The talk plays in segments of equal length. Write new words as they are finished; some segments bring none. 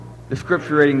The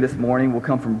scripture reading this morning will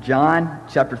come from John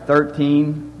chapter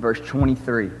 13, verse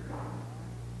 23.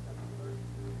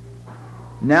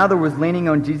 Now there was leaning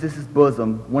on Jesus'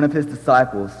 bosom one of his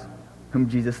disciples, whom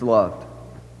Jesus loved.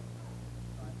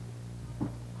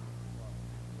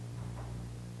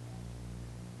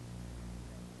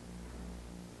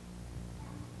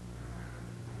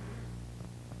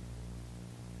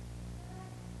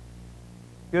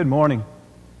 Good morning.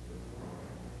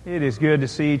 It is good to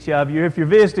see each of you. If you're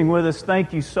visiting with us,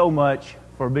 thank you so much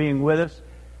for being with us.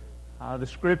 The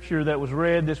scripture that was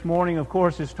read this morning, of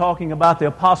course, is talking about the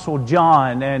Apostle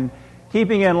John, and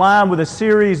keeping in line with a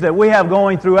series that we have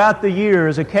going throughout the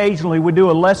years. Occasionally we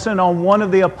do a lesson on one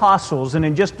of the apostles, and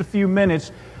in just a few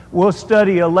minutes we'll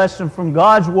study a lesson from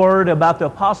God's Word about the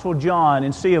Apostle John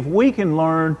and see if we can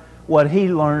learn what he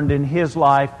learned in his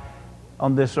life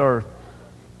on this earth.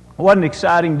 What an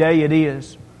exciting day it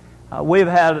is. We've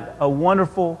had a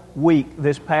wonderful week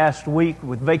this past week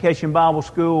with Vacation Bible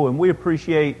School, and we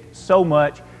appreciate so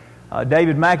much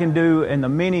David McIndoe and the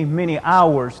many, many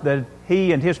hours that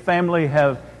he and his family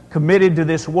have committed to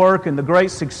this work and the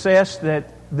great success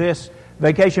that this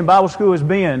Vacation Bible School has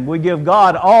been. We give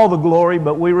God all the glory,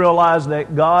 but we realize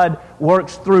that God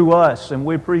works through us, and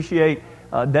we appreciate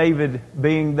David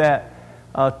being that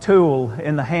tool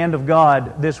in the hand of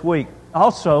God this week.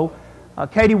 Also,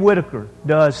 Katie Whitaker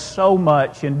does so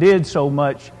much and did so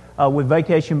much with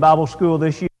Vacation Bible School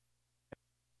this year.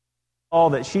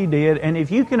 All that she did. And if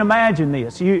you can imagine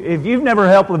this, if you've never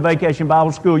helped with Vacation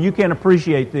Bible School, you can't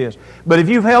appreciate this. But if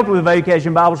you've helped with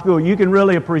Vacation Bible School, you can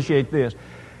really appreciate this.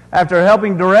 After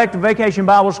helping direct Vacation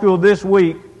Bible School this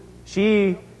week,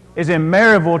 she is in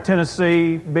Maryville,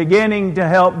 Tennessee, beginning to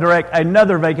help direct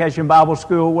another Vacation Bible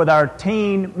School with our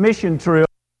teen mission trip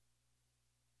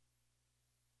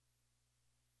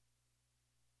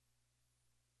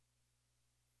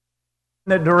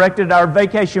that directed our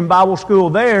Vacation Bible School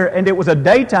there, and it was a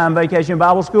daytime Vacation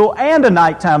Bible School and a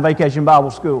nighttime Vacation Bible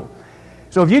School.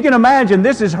 So if you can imagine,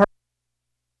 this is her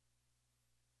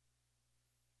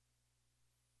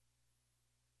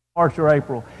March or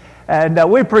April. And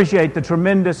we appreciate the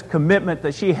tremendous commitment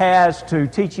that she has to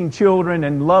teaching children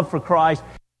and love for Christ.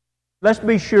 Let's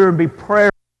be sure and be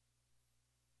prayerful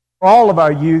for all of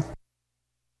our youth.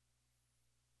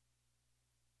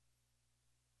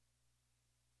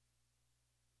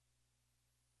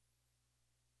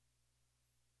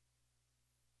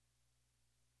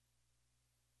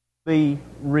 Be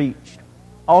reached.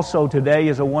 Also, today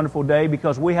is a wonderful day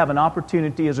because we have an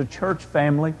opportunity as a church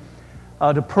family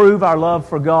to prove our love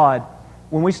for God.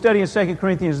 When we study in 2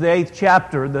 Corinthians, the 8th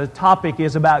chapter, the topic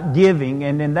is about giving,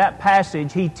 and in that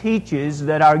passage he teaches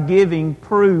that our giving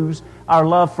proves our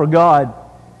love for God.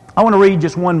 I want to read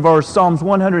just one verse, Psalms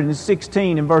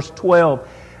 116 and verse 12.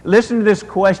 Listen to this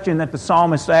question that the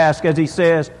psalmist asks as he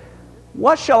says,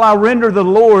 "What shall I render the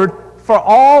Lord for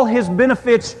all His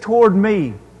benefits toward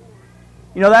me?"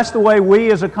 You know, that's the way we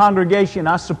as a congregation,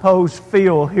 I suppose,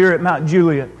 feel here at Mount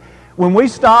Juliet. When we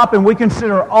stop and we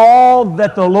consider all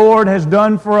that the Lord has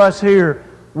done for us here,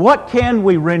 what can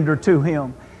we render to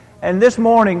Him? And this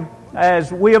morning,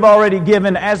 as we have already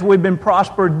given, as we've been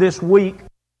prospered this week,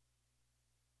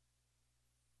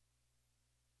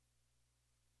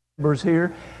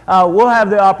 here, we'll have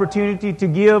the opportunity to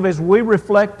give as we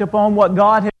reflect upon what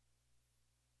God has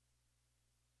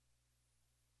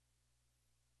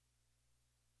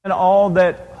and all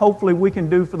that hopefully we can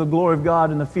do for the glory of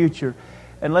God in the future.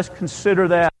 And let's consider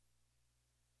that.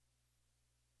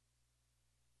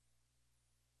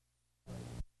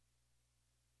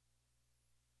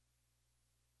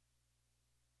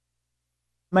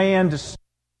 Just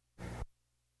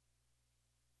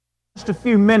a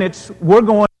few minutes, we're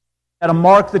going to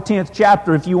Mark the 10th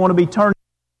chapter. If you want to be turning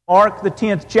to Mark the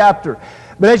 10th chapter.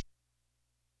 But as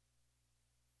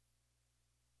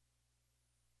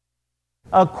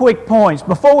quick points.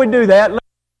 Before we do that,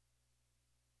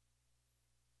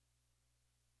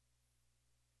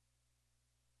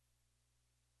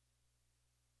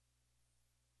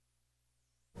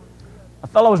 a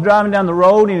fellow was driving down the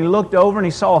road and he looked over and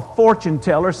he saw a fortune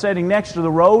teller sitting next to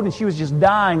the road, and she was just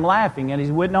dying laughing. And as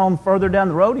he went on further down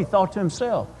the road, he thought to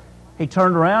himself. He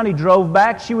turned around, he drove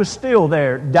back, she was still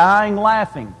there, dying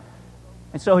laughing.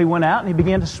 And so he went out and he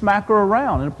began to smack her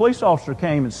around. And a police officer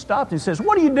came and stopped and says,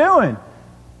 "What are you doing?"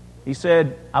 He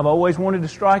said, "I've always wanted to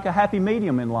strike a happy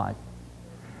medium in life."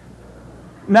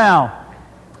 Now,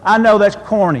 I know that's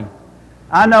corny.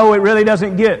 I know it really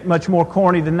doesn't get much more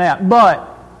corny than that.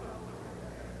 But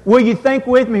will you think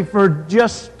with me for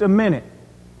just a minute?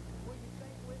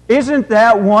 Isn't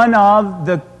that one of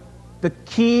the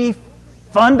key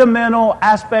fundamental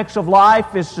aspects of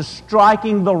life is to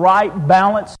striking the right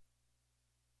balance.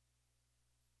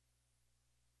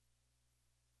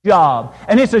 Job.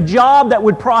 And it's a job that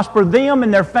would prosper them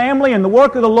and their family and the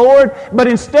work of the Lord, but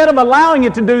instead of allowing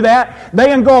it to do that,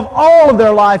 they engulf all of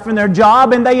their life in their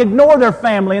job, and they ignore their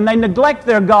family, and they neglect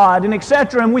their God, and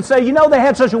etc. And we say, they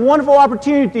had such a wonderful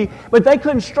opportunity, but they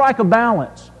couldn't strike a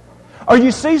balance. Or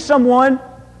you see someone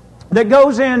that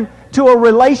goes into a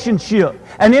relationship,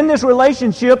 and in this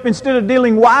relationship, instead of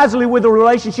dealing wisely with the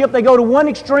relationship, they go to one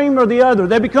extreme or the other.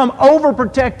 They become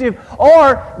overprotective,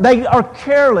 or they are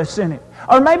careless in it.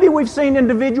 Or maybe we've seen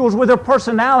individuals with their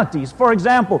personalities. For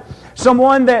example,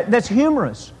 someone that's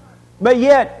humorous, but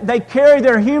yet they carry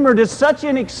their humor to such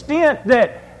an extent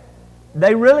that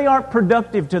they really aren't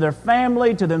productive to their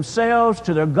family, to themselves,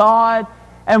 to their God.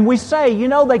 And we say,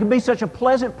 they could be such a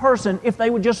pleasant person if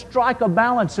they would just strike a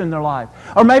balance in their life.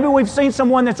 Or maybe we've seen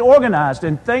someone that's organized,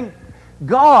 and thank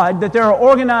God that there are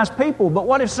organized people. But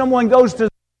what if someone goes to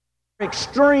the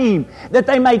extreme, that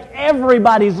they make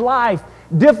everybody's life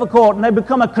difficult, and they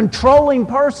become a controlling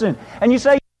person? And you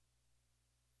say,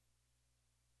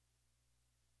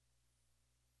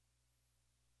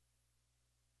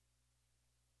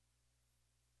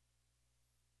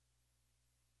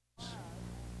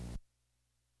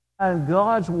 and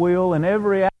God's will in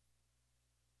every aspect.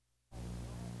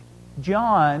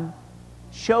 John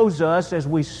shows us, as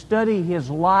we study his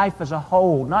life as a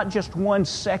whole, not just one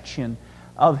section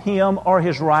of him or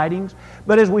his writings,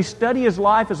 but as we study his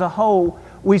life as a whole,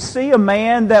 we see a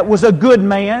man that was a good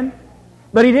man,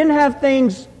 but he didn't have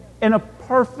things in a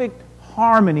perfect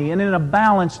harmony and in a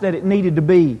balance that it needed to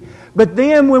be. But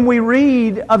then when we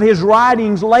read of his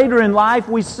writings later in life,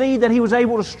 we see that he was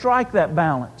able to strike that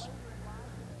balance.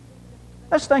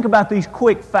 Let's think about these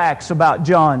quick facts about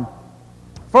John.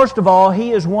 First of all,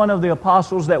 he is one of the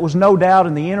apostles that was no doubt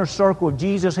in the inner circle of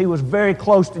Jesus. He was very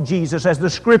close to Jesus, as the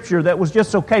Scripture that was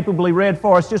just so capably read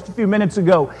for us just a few minutes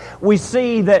ago. We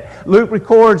see that Luke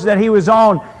records that he was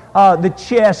on the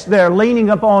chest there, leaning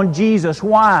upon Jesus.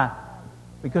 Why?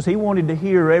 Because he wanted to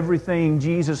hear everything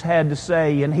Jesus had to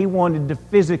say, and he wanted to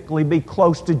physically be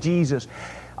close to Jesus.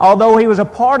 Although he was a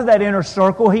part of that inner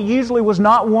circle, he usually was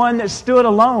not one that stood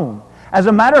alone. As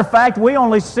a matter of fact, we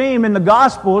only see him in the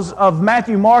Gospels of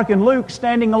Matthew, Mark, and Luke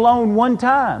standing alone one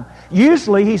time.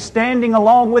 Usually he's standing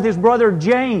along with his brother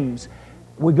James.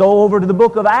 We go over to the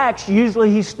book of Acts,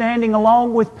 usually he's standing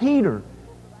along with Peter.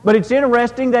 But it's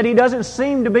interesting that he doesn't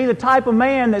seem to be the type of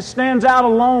man that stands out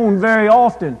alone very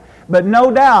often. But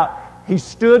no doubt, he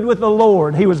stood with the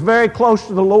Lord. He was very close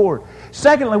to the Lord.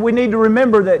 Secondly, we need to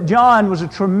remember that John was a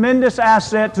tremendous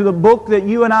asset to the book that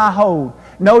you and I hold.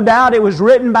 No doubt it was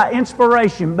written by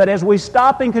inspiration, but as we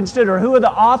stop and consider who are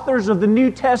the authors of the New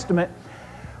Testament,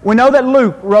 we know that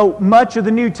Luke wrote much of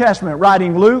the New Testament,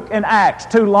 writing Luke and Acts,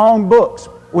 2 long books.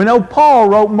 We know Paul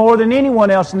wrote more than anyone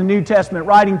else in the New Testament,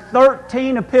 writing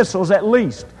 13 epistles at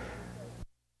least.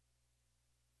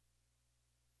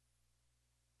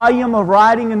 The volume of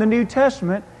writing in the New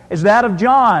Testament is that of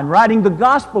John, writing the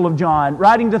Gospel of John,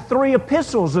 writing the 3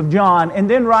 epistles of John, and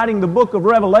then writing the book of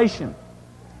Revelation.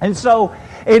 And so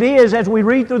it is, as we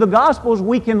read through the Gospels,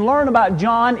 we can learn about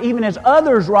John even as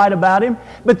others write about him,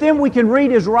 but then we can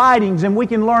read his writings and we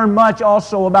can learn much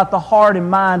also about the heart and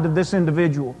mind of this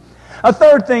individual. A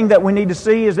third thing that we need to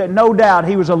see is that no doubt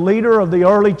he was a leader of the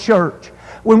early church.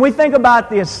 When we think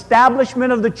about the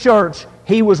establishment of the church,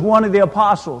 he was one of the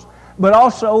apostles, but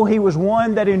also he was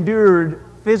one that endured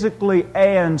physically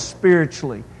and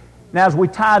spiritually. Now, as we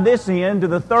tie this in to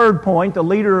the third point, the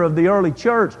leader of the early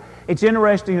church, it's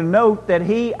interesting to note that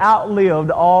he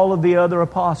outlived all of the other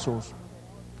apostles.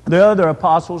 The other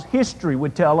apostles, history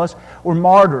would tell us, were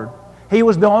martyred. He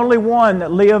was the only one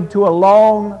that lived to a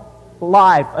long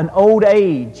life, an old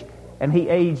age, and he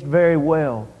aged very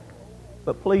well.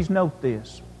 But please note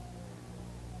this.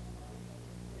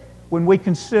 When we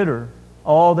consider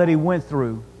all that he went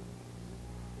through,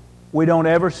 we don't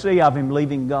ever see of him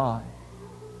leaving God.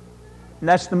 And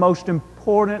that's the most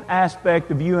important aspect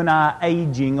of you and I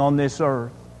aging on this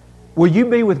earth. Will you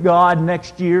be with God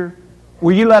next year?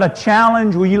 Will you let a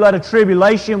challenge, will you let a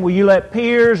tribulation, will you let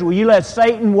peers, will you let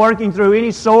Satan working through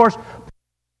any source?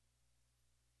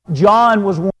 John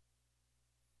was one.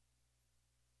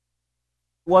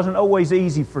 It wasn't always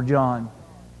easy for John.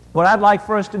 What I'd like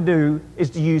for us to do is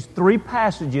to use 3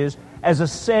 passages as a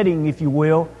setting, if you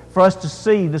will, for us to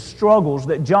see the struggles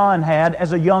that John had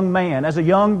as a young man, as a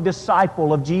young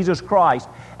disciple of Jesus Christ,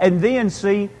 and then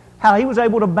see how he was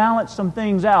able to balance some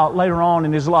things out later on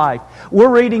in his life. We're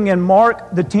reading in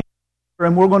Mark the 10th chapter,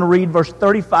 and we're going to read verse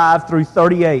 35 through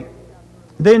 38.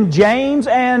 Then James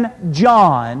and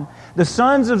John, the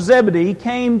sons of Zebedee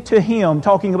came to him,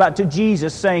 talking about to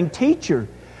Jesus, saying, Teacher,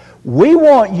 we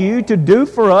want you to do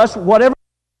for us whatever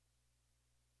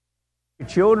your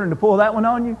children to pull that one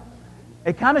on you.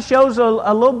 It kind of shows a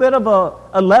little bit of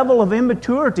a level of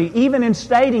immaturity, even in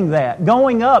stating that,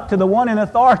 going up to the one in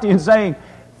authority and saying,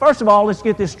 first of all, let's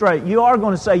get this straight. You are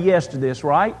going to say yes to this,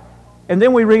 right? And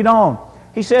then we read on.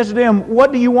 He says to them,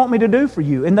 what do you want me to do for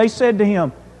you? And they said to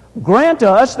him, grant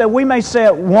us that we may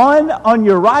set one on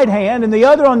your right hand and the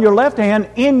other on your left hand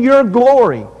in your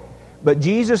glory. But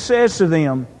Jesus says to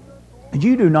them,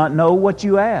 you do not know what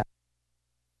you ask.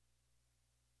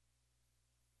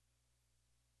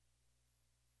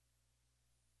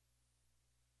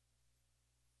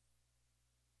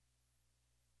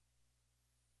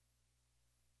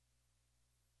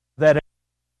 That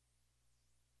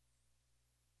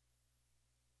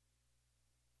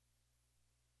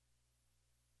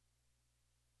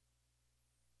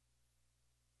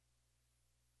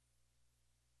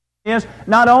is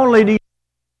not only do you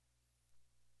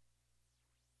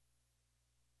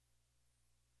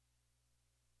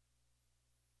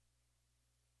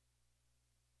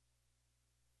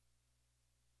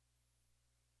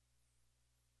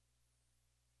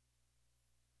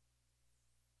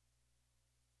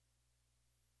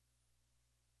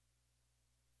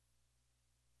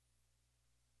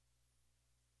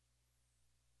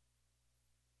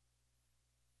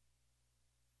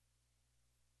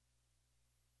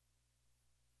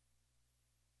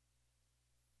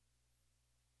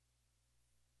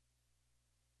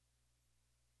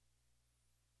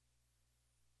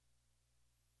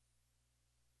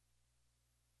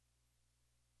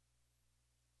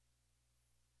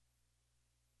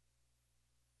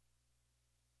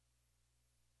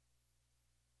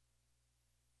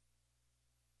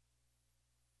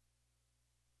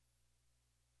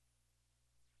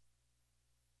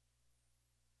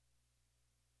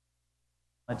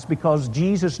it's because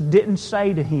Jesus didn't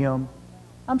say to him,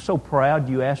 I'm so proud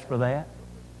you asked for that.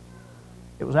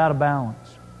 It was out of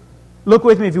balance. Look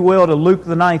with me, if you will, to Luke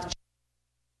the 9th chapter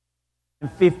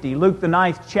and 50. Luke the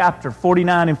 9th chapter,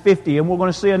 49 and 50. And we're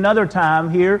going to see another time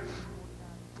here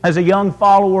as a young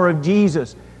follower of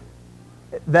Jesus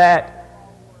that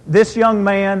this young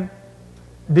man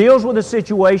deals with a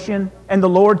situation and the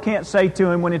Lord can't say to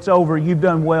him when it's over, you've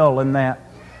done well in that.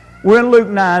 We're in Luke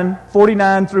 9,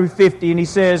 49 through 50, and he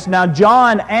says, Now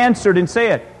John answered and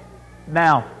said,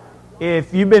 Now,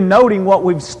 if you've been noting what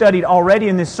we've studied already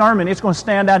in this sermon, it's going to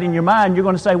stand out in your mind. You're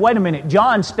going to say, wait a minute,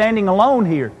 John's standing alone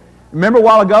here. Remember a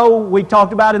while ago we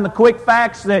talked about in the quick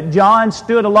facts that John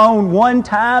stood alone one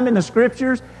time in the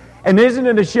Scriptures? And isn't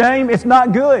it a shame? It's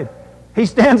not good. He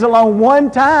stands alone one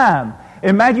time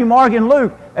in Matthew, Mark, and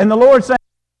Luke. And the Lord saying,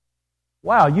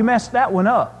 wow, you messed that one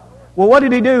up. Well, what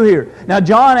did he do here? Now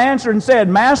John answered and said,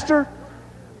 Master,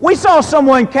 we saw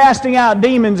someone casting out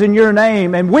demons in your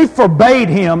name, and we forbade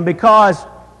him because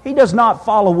he does not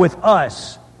follow with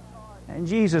us. And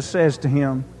Jesus says to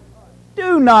him,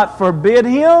 Do not forbid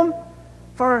him,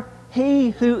 for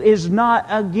he who is not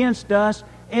against us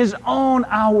is on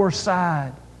our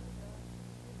side.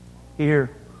 Here,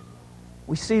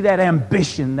 we see that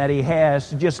ambition that he has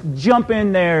to just jump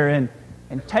in there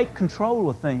and take control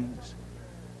of things.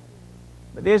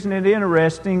 But isn't it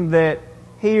interesting that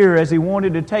here, as he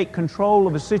wanted to take control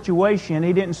of a situation,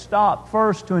 he didn't stop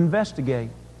first to investigate?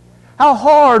 How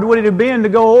hard would it have been to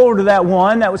go over to that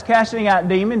one that was casting out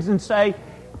demons and say,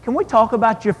 can we talk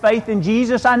about your faith in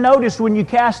Jesus? I noticed when you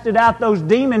casted out those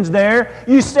demons there,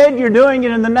 you said you're doing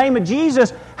it in the name of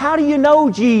Jesus. How do you know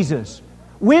Jesus?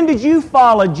 When did you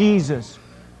follow Jesus?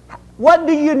 What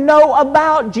do you know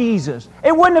about Jesus?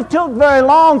 It wouldn't have took very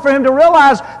long for him to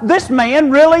realize this man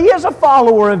really is a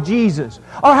follower of Jesus.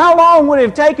 Or how long would it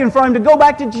have taken for him to go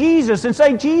back to Jesus and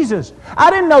say, Jesus, I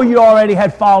didn't know you already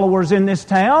had followers in this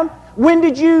town. When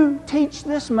did you teach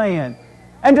this man?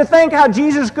 And to think how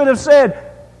Jesus could have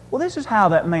said, well, this is how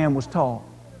that man was taught.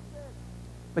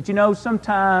 But you know,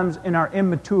 sometimes in our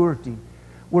immaturity,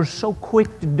 we're so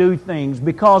quick to do things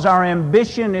because our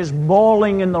ambition is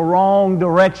boiling in the wrong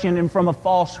direction and from a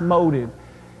false motive.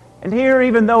 And here,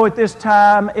 even though at this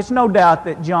time, it's no doubt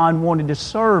that John wanted to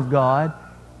serve God,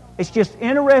 it's just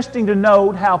interesting to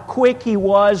note how quick he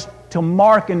was to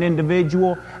mark an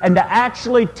individual and to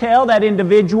actually tell that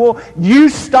individual, you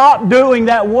stop doing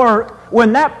that work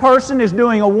when that person is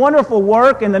doing a wonderful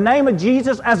work in the name of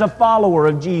Jesus as a follower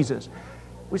of Jesus.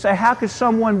 We say, how could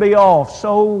someone be off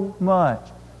so much?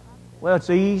 Well,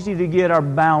 it's easy to get our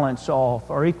balance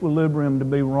off, our equilibrium to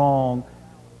be wrong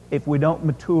if we don't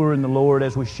mature in the Lord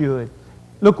as we should.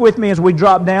 Look with me as we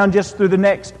drop down just through the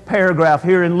next paragraph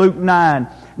here in Luke 9.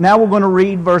 Now we're going to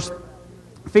read verse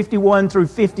 51 through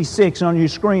 56 on your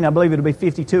screen. I believe it'll be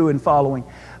 52 and following.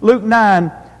 Luke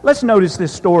 9, let's notice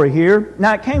this story here.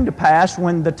 Now it came to pass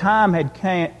when the time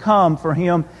had come for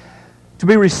him to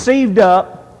be received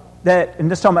up, and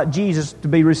this is talking about Jesus, to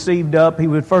be received up, he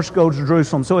would first go to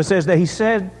Jerusalem. So it says that he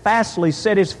fastly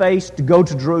set his face to go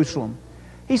to Jerusalem.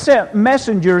 He sent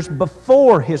messengers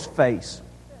before his face.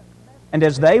 And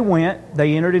as they went,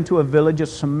 they entered into a village of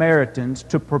Samaritans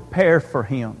to prepare for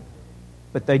him.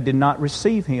 But they did not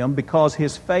receive him because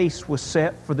his face was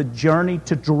set for the journey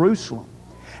to Jerusalem.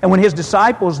 And when his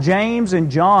disciples, James and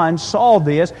John, saw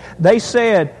this, they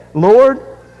said, Lord,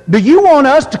 do you want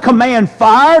us to command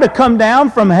fire to come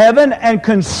down from heaven and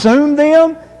consume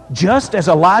them, just as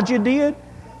Elijah did?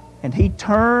 And he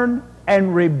turned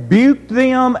and rebuked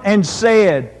them and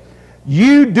said,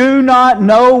 you do not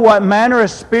know what manner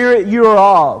of spirit you are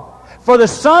of. For the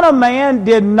Son of Man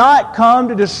did not come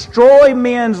to destroy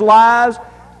men's lives,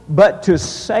 but to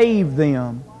save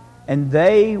them. And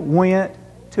they went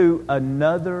to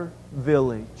another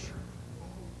village.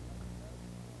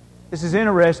 This is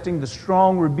interesting, the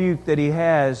strong rebuke that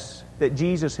that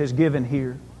Jesus has given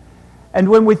here. And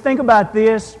when we think about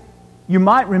this, you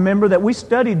might remember that we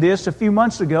studied this a few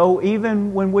months ago,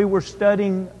 even when we were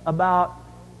studying about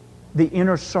the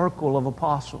inner circle of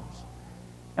apostles.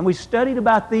 And we studied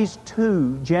about these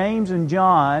two, James and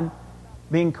John,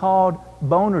 being called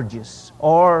Boanerges,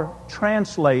 or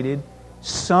translated,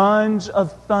 sons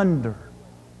of thunder.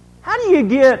 How do you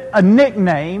get a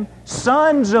nickname,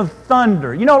 Sons of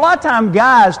Thunder? You know, a lot of times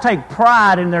guys take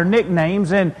pride in their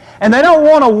nicknames, and they don't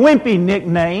want a wimpy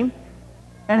nickname.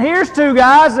 And here's two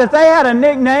guys that they had a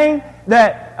nickname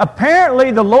that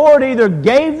apparently the Lord either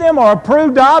gave them or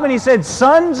approved of, and He said,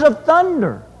 Sons of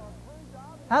Thunder.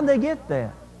 How'd they get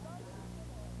that?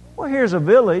 Well, here's a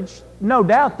village. No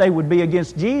doubt they would be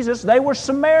against Jesus. They were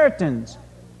Samaritans.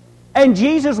 And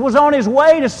Jesus was on His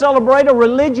way to celebrate a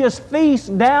religious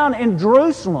feast down in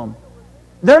Jerusalem.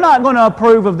 They're not going to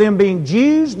approve of them being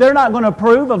Jews. They're not going to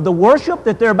approve of the worship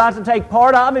that they're about to take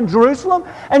part of in Jerusalem.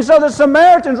 And so the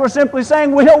Samaritans were simply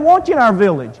saying, we don't want you in our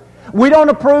village. We don't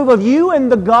approve of you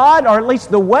and the God, or at least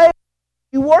the way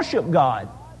you worship God.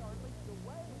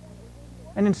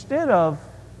 And instead of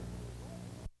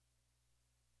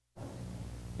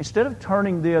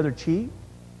turning the other cheek,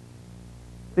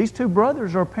 these two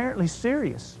brothers are apparently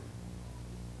serious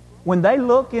when they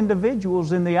look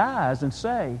individuals in the eyes and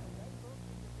say,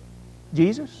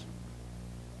 Jesus,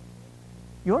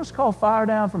 you want us to call fire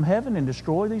down from heaven and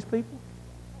destroy these people?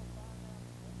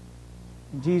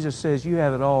 And Jesus says, you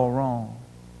have it all wrong.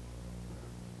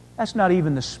 That's not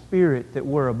even the spirit that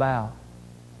we're about.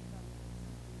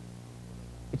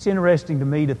 It's interesting to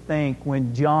me to think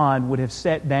when John would have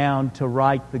sat down to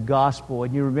write the gospel,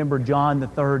 and you remember John, the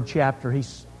 3rd chapter,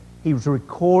 he was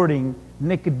recording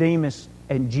Nicodemus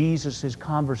and Jesus'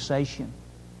 conversation.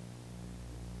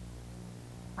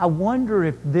 I wonder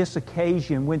if this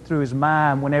occasion went through his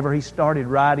mind whenever he started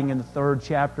writing in the 3rd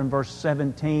chapter in verse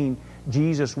 17,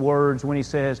 Jesus' words when He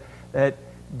says that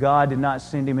God did not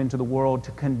send Him into the world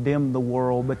to condemn the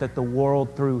world, but that the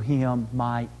world through Him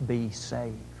might be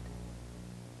saved.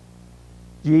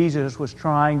 Jesus was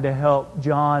trying to help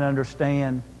John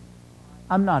understand,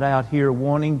 I'm not out here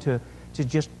wanting to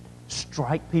just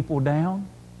strike people down.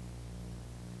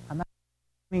 I'm not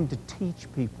wanting to teach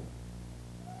people.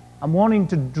 I'm wanting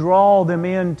to draw them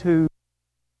into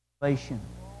relation,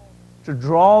 to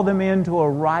draw them into a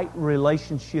right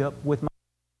relationship with my.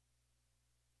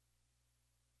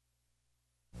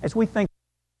 As we think,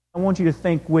 I want you to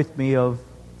think with me of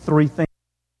 3 things.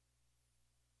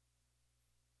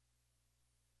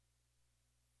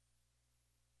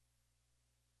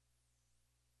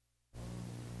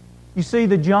 You see,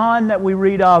 the John that we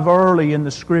read of early in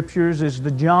the Scriptures is the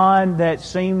John that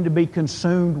seemed to be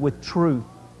consumed with truth.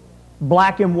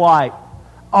 Black and white.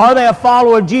 Are they a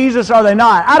follower of Jesus or are they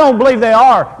not? I don't believe they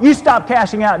are. You stop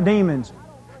casting out demons.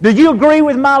 Do you agree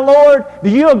with my Lord? Do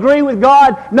you agree with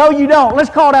God? No, you don't. Let's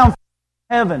call down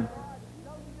heaven.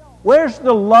 Where's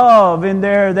the love in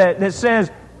there that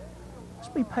says, let's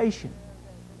be patient.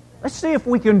 Let's see if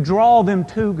we can draw them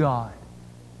to God.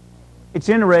 It's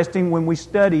interesting when we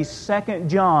study 2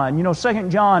 John. You know, 2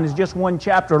 John is just 1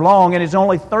 chapter long and it's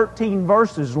only 13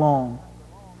 verses long.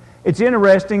 It's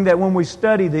interesting that when we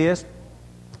study this,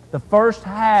 the first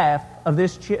half of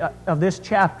this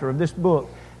chapter, of this book,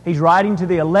 he's writing to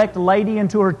the elect lady and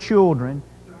to her children,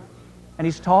 and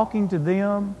he's talking to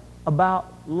them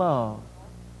about love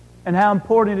and how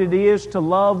important it is to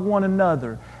love one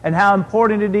another and how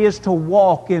important it is to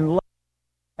walk in love.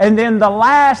 And then the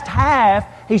last half,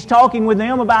 he's talking with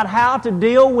them about how to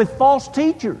deal with false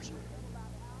teachers.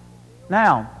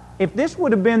 Now, if this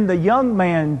would have been the young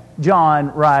man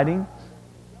John writing,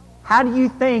 how do you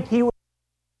think he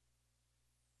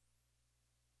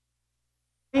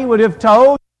would have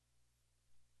told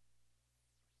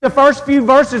the first few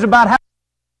verses about how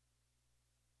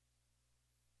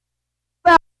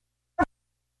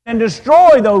and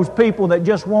destroy those people that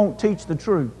just won't teach the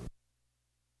truth?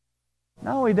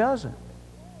 No, he doesn't.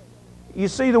 You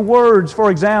see the words,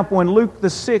 for example, in Luke the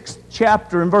 6th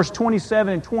chapter, in verse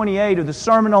 27 and 28 of the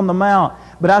Sermon on the Mount.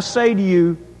 But I say to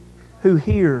you who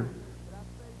hear,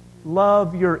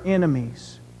 love your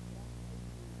enemies.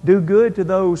 Do good to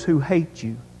those who hate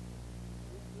you.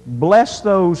 Bless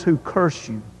those who curse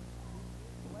you.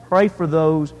 Pray for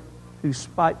those who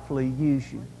spitefully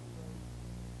use you.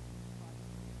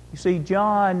 You see,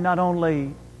 John not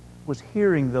only was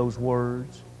hearing those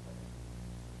words,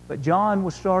 but John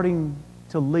was starting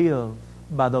to live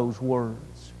by those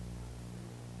words.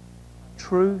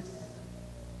 Truth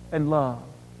and love.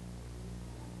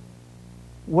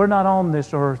 We're not on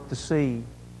this earth to see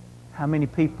how many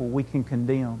people we can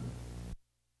condemn.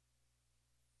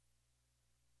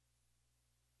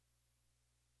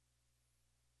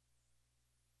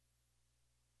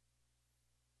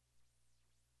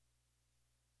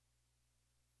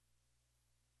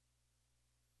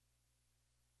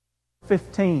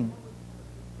 (15)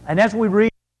 And as we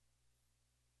read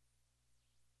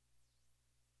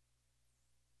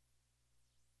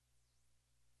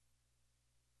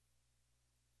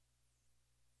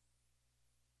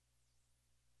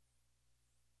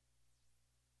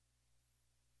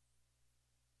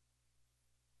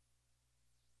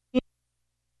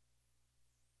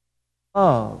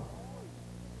love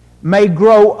may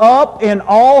grow up in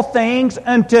all things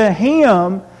unto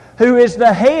Him who is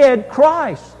the head,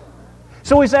 Christ.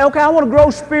 So we say, okay, I want to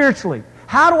grow spiritually.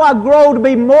 How do I grow to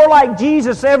be more like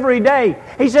Jesus every day?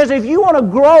 He says, if you want to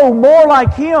grow more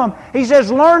like Him, He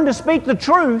says, learn to speak the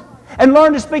truth and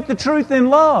learn to speak the truth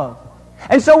in love.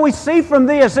 And so we see from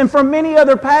this and from many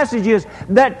other passages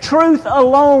that truth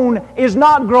alone is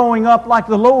not growing up like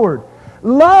the Lord.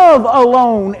 Love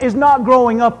alone is not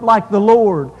growing up like the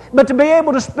Lord. But to be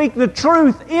able to speak the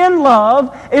truth in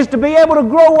love is to be able to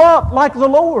grow up like the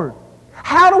Lord.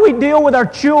 How do we deal with our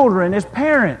children as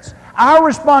parents? Our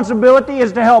responsibility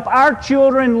is to help our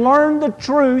children learn the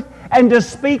truth and to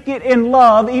speak it in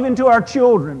love even to our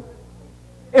children.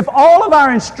 If all of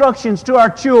our instructions to our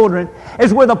children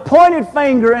is with a pointed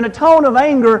finger and a tone of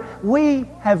anger, we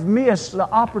have missed the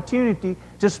opportunity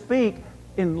to speak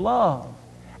in love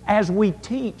as we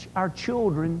teach our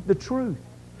children the truth.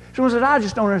 Someone said, I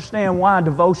just don't understand why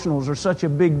devotionals are such a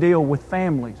big deal with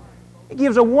families. It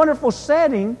gives a wonderful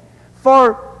setting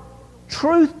for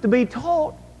truth to be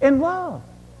taught in love.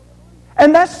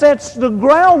 And that sets the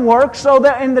groundwork so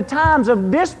that in the times of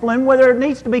discipline, whether it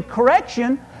needs to be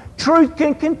correction, truth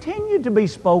can continue to be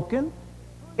spoken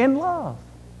in love.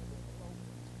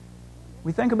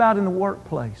 We think about in the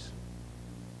workplace.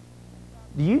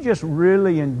 Do you just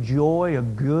really enjoy a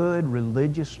good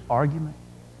religious argument?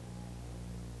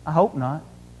 I hope not.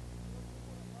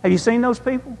 Have you seen those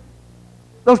people?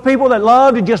 Those people that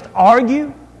love to just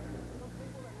argue?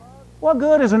 What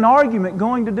good is an argument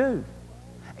going to do?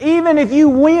 Even if you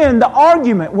win the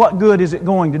argument, what good is it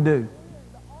going to do?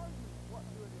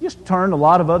 Just turned a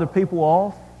lot of other people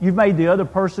off. You've made the other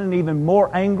person even more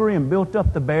angry and built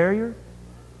up the barrier.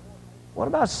 What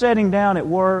about sitting down at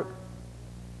work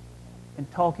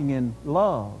and talking in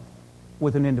love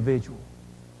with an individual?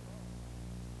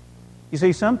 You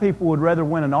see, some people would rather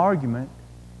win an argument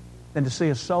than to see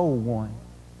a soul won.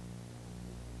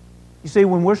 You see,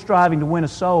 when we're striving to win a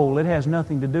soul, it has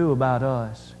nothing to do about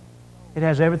us. It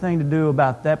has everything to do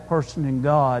about that person and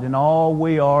God, and all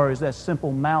we are is that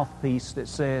simple mouthpiece that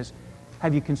says,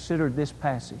 have you considered this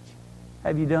passage?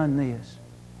 Have you done this?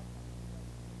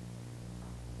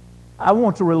 I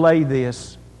want to relay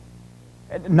this,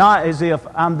 not as if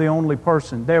I'm the only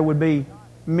person. There would be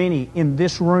many in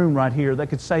this room right here that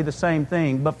could say the same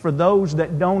thing. But for those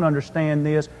that don't understand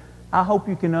this, I hope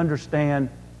you can understand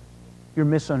your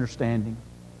misunderstanding.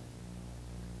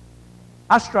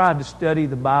 I strive to study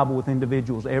the Bible with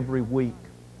individuals every week.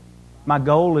 My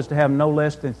goal is to have no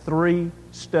less than 3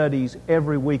 studies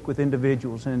every week with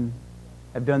individuals, and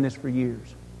I've done this for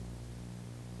years.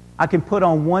 I can put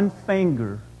on one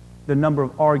finger the number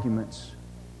of arguments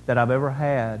that I've ever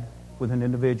had with an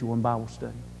individual in Bible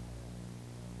study.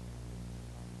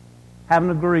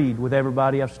 Haven't agreed with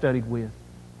everybody I've studied with,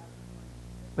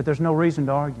 but there's no reason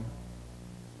to argue.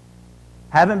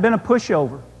 Haven't been a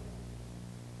pushover.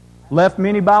 Left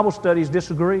many Bible studies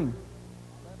disagreeing.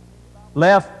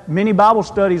 Left many Bible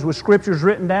studies with scriptures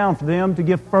written down for them to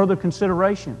give further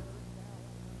consideration.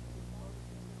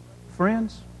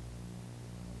 Friends,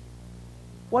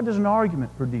 what does an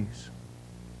argument produce?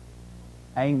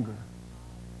 Anger,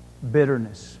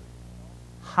 bitterness,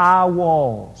 high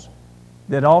walls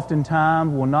that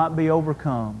oftentimes will not be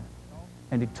overcome,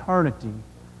 and eternity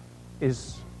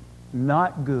is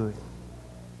not good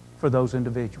for those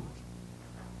individuals.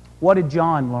 What did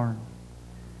John learn?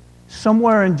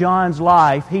 Somewhere in John's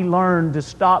life, he learned to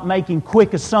stop making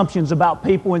quick assumptions about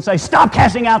people and say, "Stop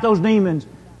casting out those demons."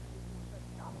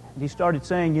 And he started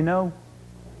saying,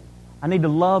 I need to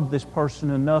love this person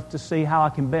enough to see how I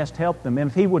can best help them. And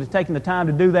if he would have taken the time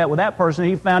to do that with that person,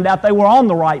 he found out they were on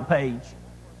the right page.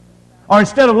 Or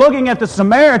instead of looking at the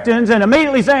Samaritans and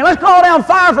immediately saying, "Let's call down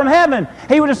fire from heaven,"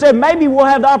 he would have said, "Maybe we'll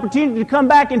have the opportunity to come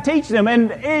back and teach them."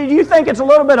 And you think it's a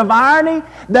little bit of irony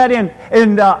that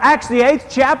in Acts the 8th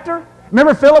chapter,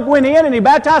 remember Philip went in and he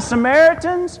baptized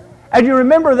Samaritans? And you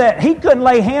remember that he couldn't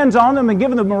lay hands on them and give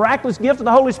them the miraculous gift of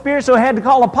the Holy Spirit, so he had to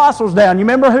call apostles down. You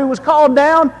remember who was called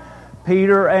down?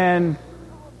 Peter and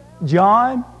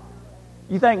John.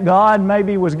 You think God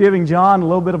maybe was giving John a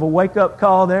little bit of a wake-up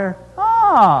call there?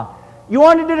 You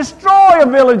wanted to destroy a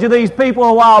village of these people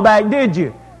a while back, did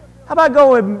you? How about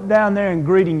going down there and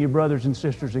greeting your brothers and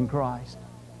sisters in Christ?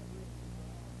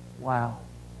 Wow.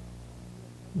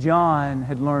 John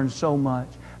had learned so much.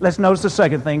 Let's notice the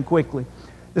second thing quickly.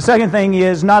 The second thing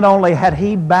is, not only had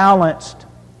he balanced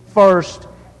first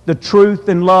the truth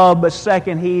and love, but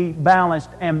second, he balanced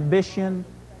ambition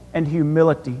and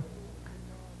humility.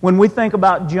 When we think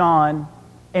about John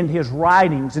and his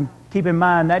writings, and keep in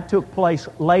mind that took place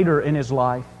later in his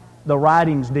life, the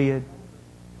writings did,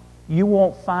 you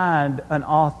won't find an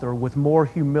author with more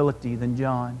humility than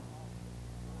John.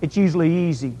 It's usually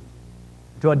easy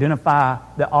to identify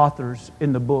the authors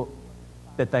in the book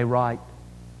that they write.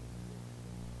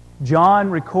 John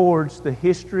records the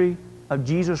history of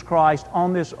Jesus Christ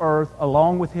on this earth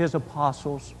along with his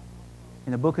apostles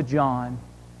in the book of John,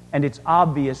 and it's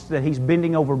obvious that he's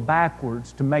bending over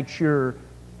backwards to make sure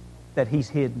that he's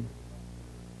hidden.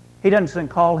 He doesn't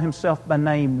call himself by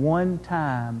name one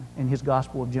time in his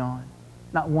Gospel of John.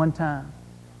 Not one time.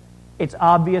 It's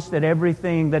obvious that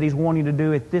everything that he's wanting to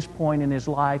do at this point in his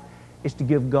life is to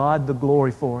give God the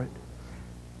glory for it.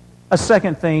 A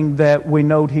second thing that we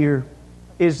note here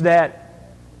is that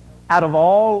out of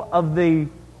all of the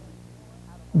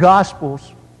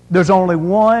Gospels, there's only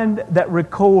one that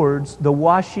records the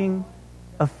washing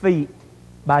of feet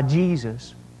by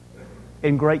Jesus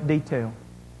in great detail.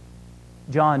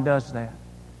 John does that.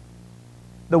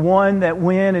 The one that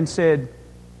went and said,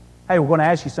 "Hey, we're going to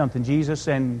ask you something, Jesus,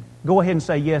 and go ahead and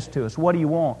say yes to us. What do you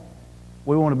want?"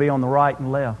 "We want to be on the right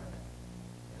and left."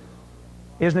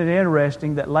 Isn't it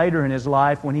interesting that later in his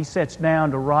life, when he sits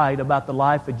down to write about the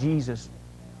life of Jesus,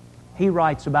 he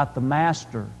writes about the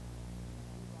Master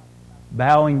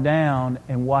bowing down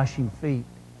and washing feet.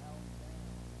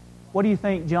 What do you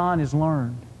think John has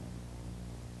learned?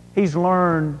 He's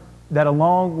learned that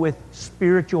along with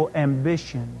spiritual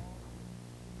ambition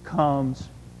comes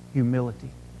humility.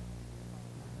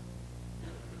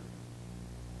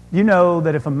 You know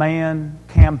that if a man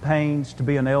campaigns to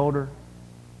be an elder,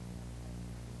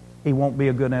 he won't be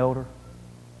a good elder.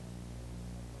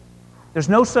 There's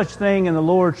no such thing in the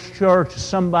Lord's church as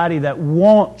somebody that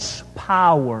wants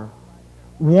power,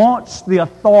 wants the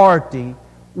authority,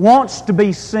 wants to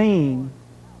be seen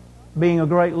being a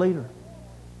great leader.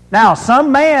 Now,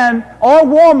 some man or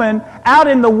woman out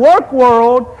in the work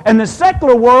world and the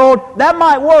secular world, that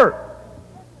might work.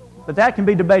 But that can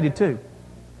be debated too.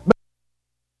 But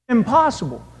it's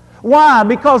impossible. Why?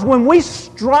 Because when we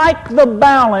strike the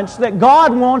balance that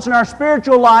God wants in our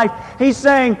spiritual life, He's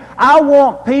saying, I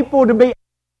want people to be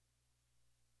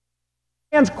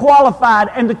qualified,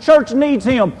 and the church needs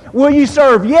him. Will you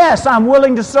serve? Yes, I'm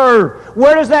willing to serve.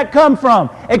 Where does that come from?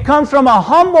 It comes from a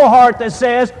humble heart that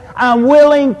says, I'm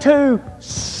willing to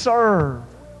serve.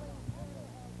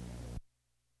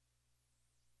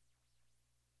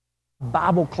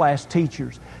 Bible class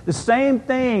teachers. The same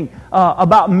thing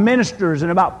about ministers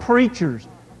and about preachers.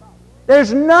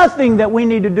 There's nothing that we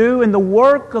need to do in the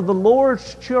work of the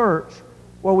Lord's church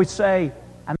where we say,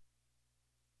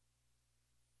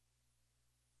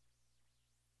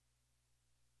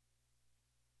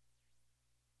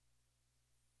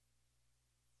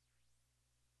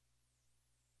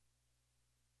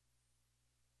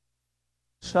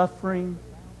 suffering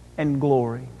and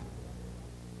glory.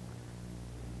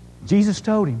 Jesus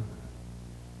told him,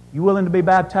 you willing to be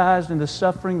baptized in the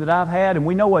suffering that I've had? And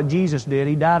we know what Jesus did.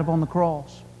 He died upon the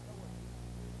cross.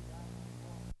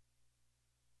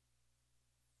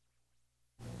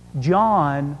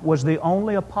 John was the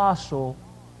only apostle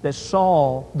that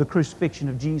saw the crucifixion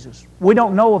of Jesus. We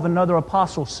don't know of another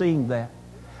apostle seeing that.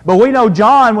 But we know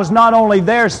John was not only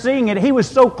there seeing it, he was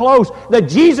so close that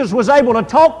Jesus was able to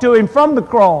talk to him from the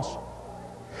cross.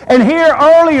 And here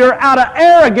earlier, out of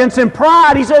arrogance and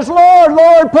pride, he says, Lord,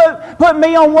 Lord, put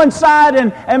me on one side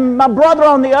and my brother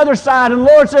on the other side. And the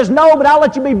Lord says, no, but I'll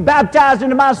let you be baptized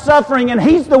into my suffering. And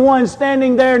he's the one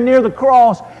standing there near the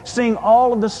cross, seeing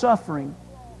all of the suffering.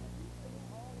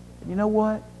 And you know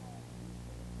what?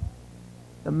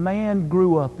 The man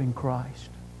grew up in Christ.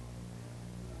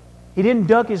 He didn't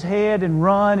duck his head and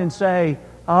run and say,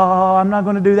 oh, I'm not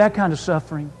going to do that kind of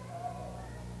suffering.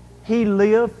 He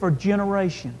lived for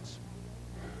generations.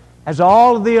 As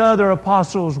all of the other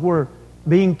apostles were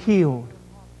being killed,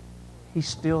 he's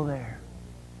still there.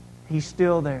 He's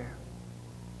still there.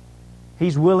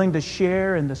 He's willing to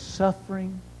share in the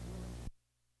suffering.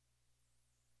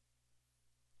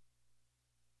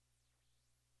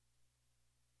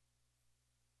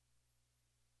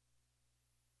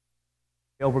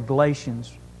 Over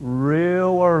Galatians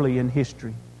real early in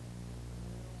history.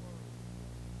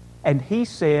 And he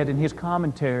said in his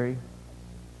commentary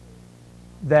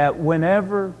that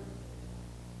whenever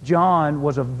John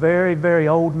was a very, very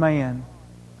old man,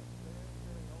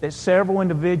 that several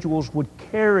individuals would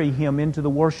carry him into the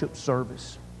worship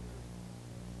service.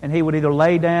 And he would either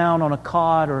lay down on a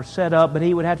cot or set up, but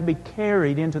he would have to be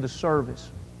carried into the service.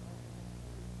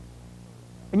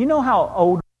 And you know how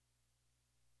old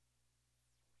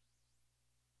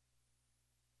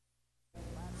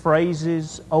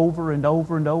phrases over and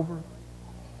over and over?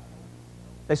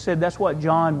 They said that's what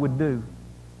John would do.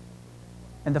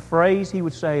 And the phrase he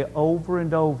would say over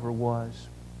and over was,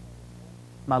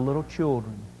 my little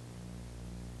children,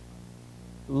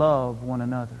 love one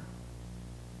another.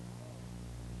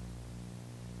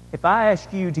 If I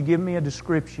ask you to give me a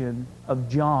description of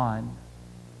John,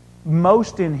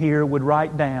 most in here would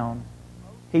write down,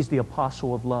 he's the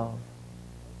apostle of love.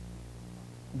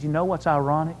 Do you know what's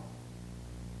ironic?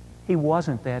 He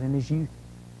wasn't that in his youth.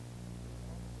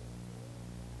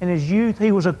 In his youth,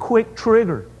 he was a quick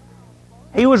trigger.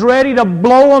 He was ready to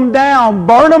blow them down,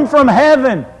 burn them from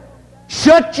heaven.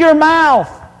 Shut your mouth.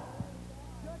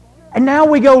 And now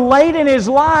we go late in his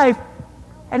life,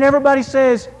 and everybody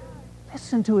says,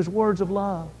 listen to his words of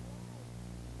love.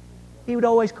 He would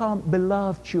always call them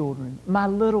beloved children, my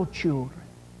little children.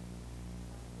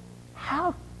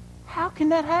 How can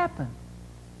that happen?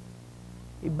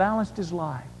 He balanced his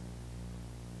life.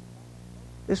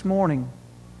 This morning,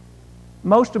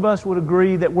 most of us would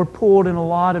agree that we're pulled in a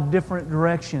lot of different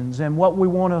directions, and what we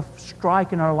want to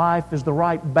strike in our life is the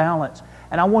right balance.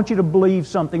 And I want you to believe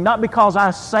something, not because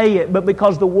I say it, but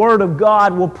because the Word of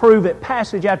God will prove it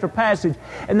passage after passage.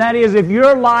 And that is, if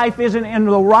your life isn't in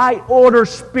the right order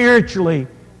spiritually,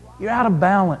 you're out of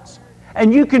balance.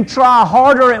 And you can try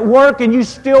harder at work and you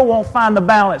still won't find the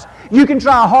balance. You can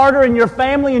try harder in your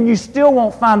family and you still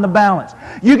won't find the balance.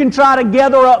 You can try to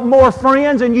gather up more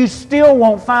friends and you still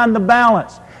won't find the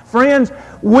balance. Friends,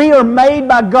 we are made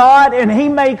by God and He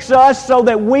makes us so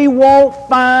that we won't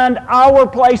find our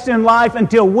place in life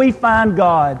until we find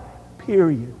God.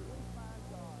 Period.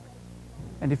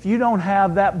 And if you don't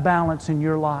have that balance in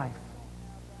your life,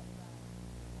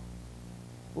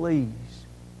 please,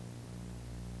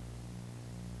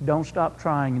 don't stop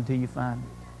trying until you find it.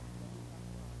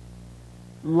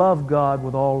 Love God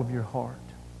with all of your heart.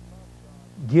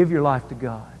 Give your life to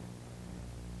God.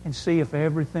 And see if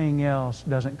everything else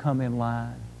doesn't come in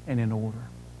line and in order.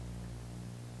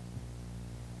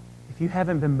 If you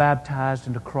haven't been baptized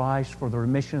into Christ for the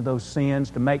remission of those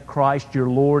sins, to make Christ your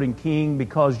Lord and King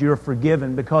because you're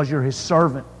forgiven, because you're His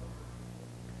servant,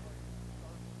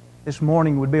 this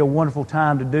morning would be a wonderful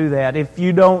time to do that. If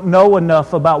you don't know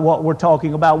enough about what we're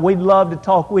talking about, we'd love to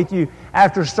talk with you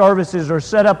after services or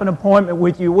set up an appointment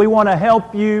with you. We want to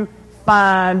help you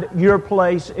find your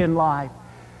place in life.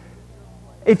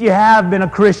 If you have been a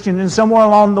Christian and somewhere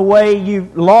along the way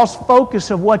you've lost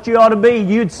focus of what you ought to be,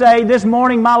 you'd say, this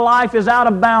morning my life is out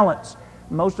of balance.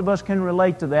 Most of us can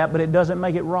relate to that, but it doesn't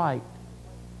make it right.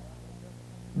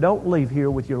 Don't leave here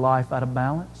with your life out of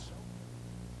balance.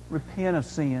 Repent of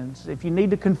sins. If you need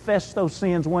to confess those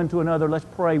sins one to another, let's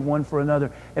pray one for another.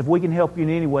 If we can help you in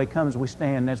any way, come as we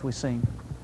stand, as we sing.